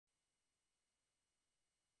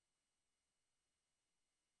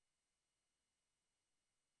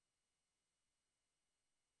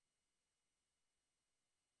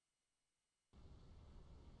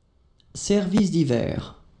Service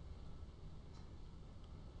d'hiver.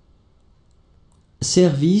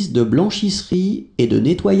 Service de blanchisserie et de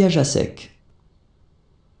nettoyage à sec.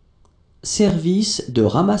 Service de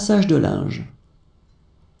ramassage de linge.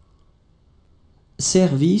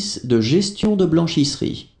 Service de gestion de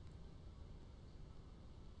blanchisserie.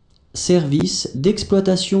 Service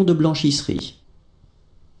d'exploitation de blanchisserie.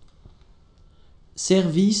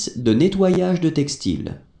 Service de nettoyage de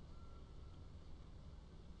textile.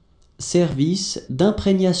 Service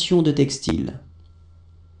d'imprégnation de textile.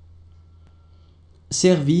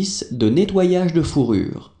 Service de nettoyage de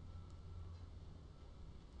fourrure.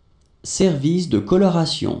 Service de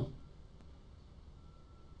coloration.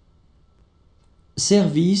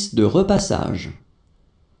 Service de repassage.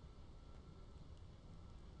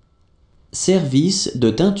 Service de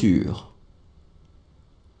teinture.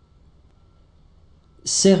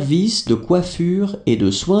 Service de coiffure et de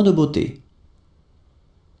soins de beauté.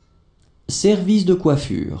 Service de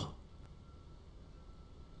coiffure.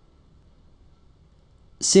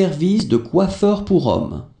 Service de coiffeur pour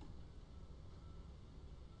hommes.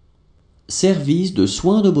 Service de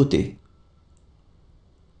soins de beauté.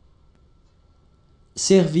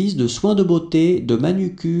 Service de soins de beauté, de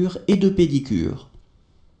manucure et de pédicure.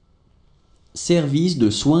 Service de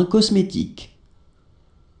soins cosmétiques.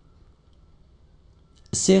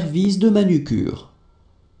 Service de manucure.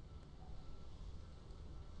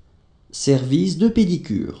 Service de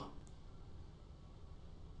pédicure.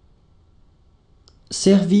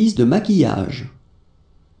 Service de maquillage.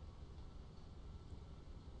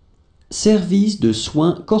 Service de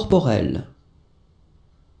soins corporels.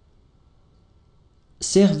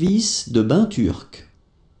 Service de bain turc.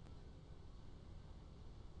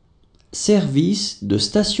 Service de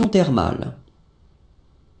station thermale.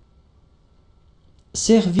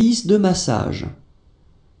 Service de massage.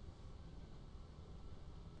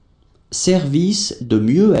 Service de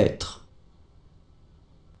mieux-être.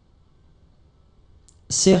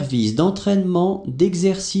 Service d'entraînement,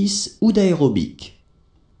 d'exercice ou d'aérobic.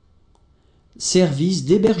 Service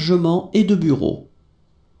d'hébergement et de bureau.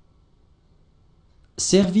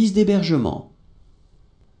 Service d'hébergement.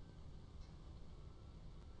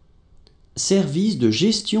 Service de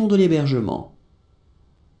gestion de l'hébergement.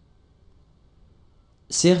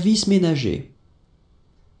 Service ménager.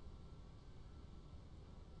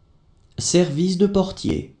 Service de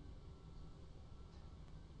portier.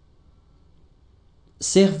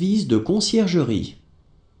 Service de conciergerie.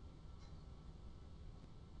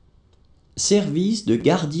 Service de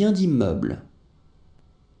gardien d'immeuble.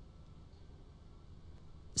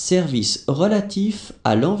 Service relatif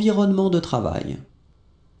à l'environnement de travail.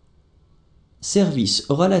 Service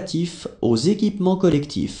relatif aux équipements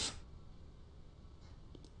collectifs.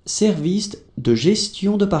 Service de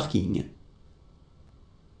gestion de parking.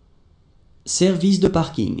 Service de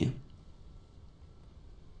parking.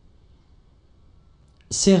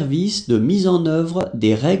 Service de mise en œuvre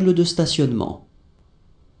des règles de stationnement.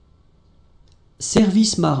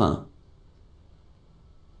 Service marin.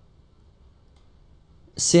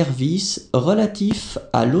 Service relatif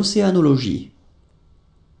à l'océanologie.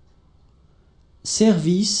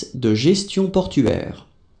 Service de gestion portuaire.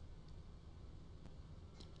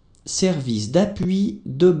 Service d'appui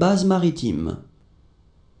de base maritime.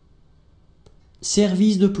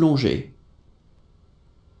 Service de plongée.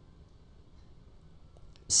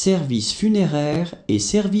 Service funéraire et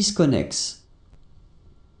service connexe.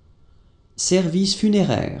 Service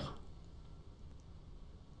funéraire.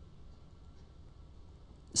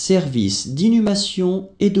 Service d'inhumation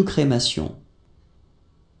et de crémation.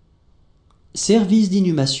 Service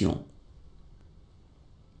d'inhumation.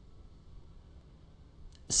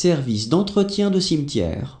 Service d'entretien de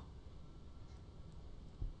cimetière.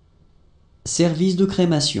 Service de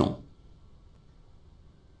crémation.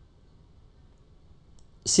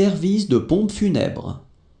 Service de pompe funèbre.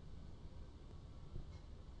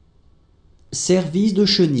 Service de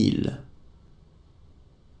chenil.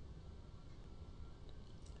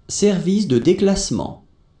 Service de déclassement.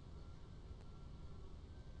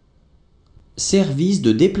 Service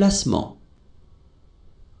de déplacement.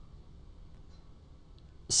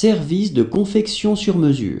 Service de confection sur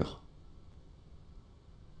mesure.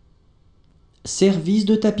 Service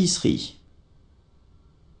de tapisserie.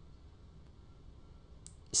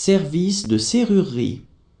 Service de serrurerie.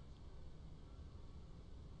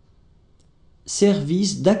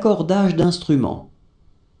 Service d'accordage d'instruments.